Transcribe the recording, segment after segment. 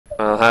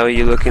Well, how are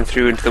you looking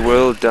through into the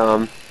world,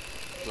 Dom?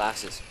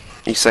 Glasses.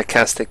 You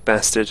sarcastic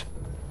bastard.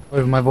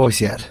 Over my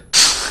voice yet?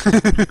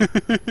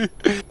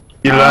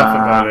 You laugh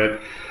about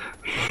it.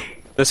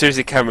 No,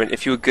 seriously, Cameron,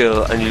 if you were a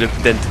girl and you looked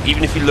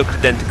even if you looked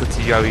identical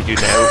to how you do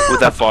now,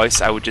 with that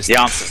voice, I would just... The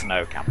answer's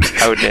no, Cameron.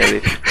 I would nail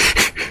you.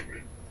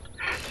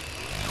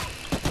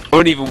 I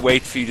wouldn't even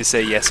wait for you to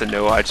say yes or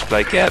no, I'd just be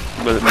like, yeah,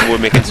 we're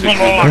making sweet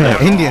now.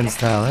 Indian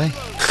style, eh?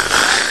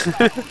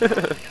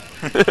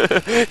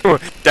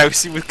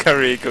 Douse you with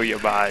curry, go your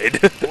mind.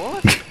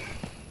 What?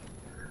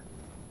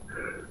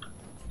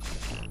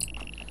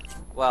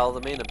 Well,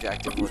 the main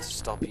objective was to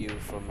stop you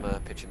from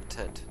pitching a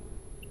tent.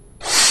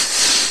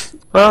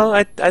 Well,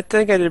 I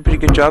think I did a pretty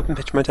good job in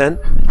pitching my tent.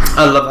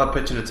 I love how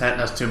pitching a tent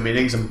has two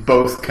meanings and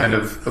both kind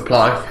of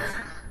apply.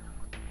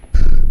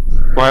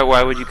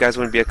 Why would you guys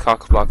want to be a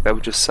cock block? That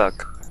would just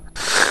suck.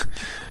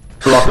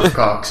 Block of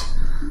cocks.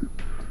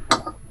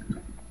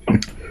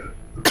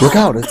 Look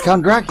out, it's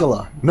Count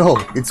Dracula! No,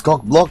 it's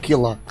Cock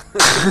Blockula.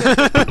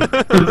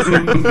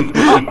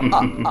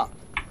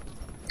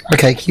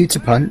 Okay, cue to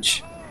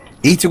punch.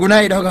 Eat a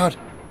grenade, oh god!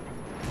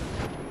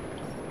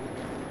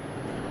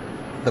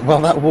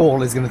 Well, that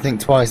wall is going to think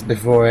twice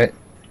before it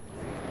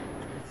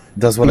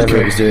does whatever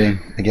it was doing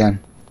again.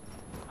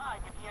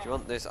 Do you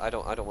want this? I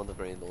don't want the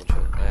grenade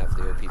launcher. I have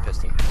the OP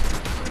pistol.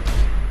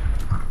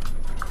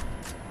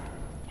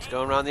 He's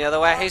going around the other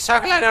way. He's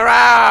circling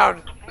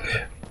around!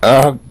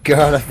 Oh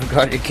god, I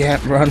forgot you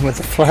can't run with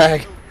a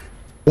flag.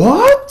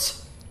 What?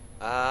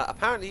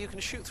 Apparently you can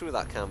shoot through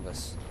that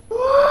canvas.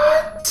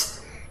 What?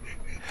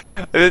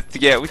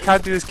 Yeah, we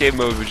can't do this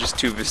game over just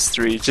 2 vs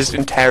 3. It's just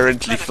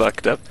inherently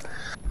fucked up.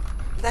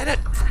 Leonard!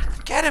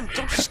 Get him!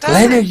 Don't stand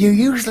Leonard, you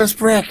useless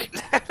prick!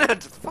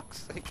 Leonard, for fuck's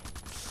sake.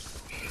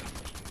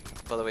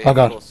 By the way, Oh, of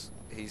God. course,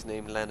 he's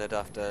named Leonard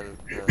after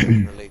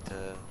the late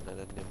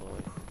Leonard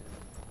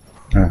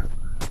Nimoy.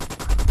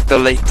 The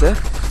later?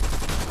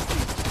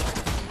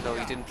 No,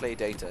 he didn't play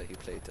Data, he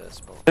played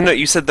Spawn. No,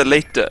 you said the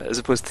later as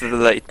opposed to the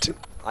late.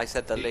 I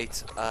said the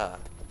late,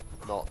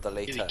 not the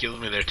later. You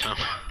killed me there, Tom.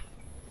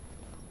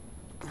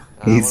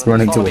 He's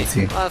running towards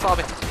you. Follow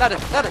me. Leonard,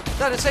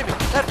 save me!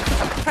 Leonard,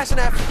 I'm pressing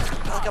F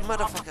like a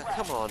motherfucker.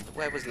 Come on,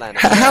 where was Leonard?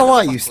 How Where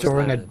are the you fuck was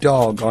storing a Leonard?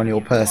 dog on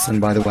your person,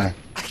 by the way?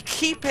 I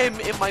keep him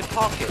in my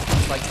pocket.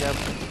 Like,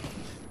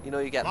 you know,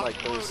 you get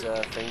like those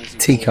things. You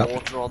Teacup. pour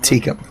water on them,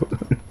 Teacup.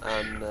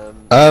 And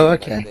Oh,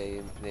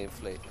 okay. they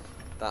inflate.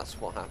 That's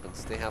what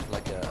happens. They have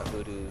like a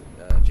voodoo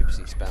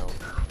gypsy spell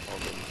on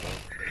them.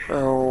 So.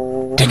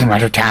 Oh. Take him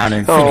out of town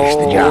and finish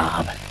the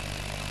job.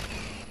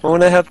 I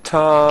wanna help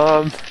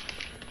Tom.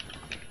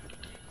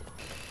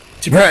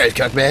 Surprise,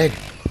 cockbag!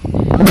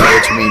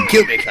 What you mean,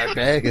 kill me,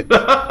 cockbag!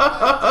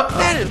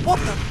 Leonard, what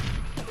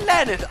the?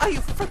 Leonard, are you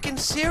freaking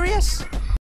serious?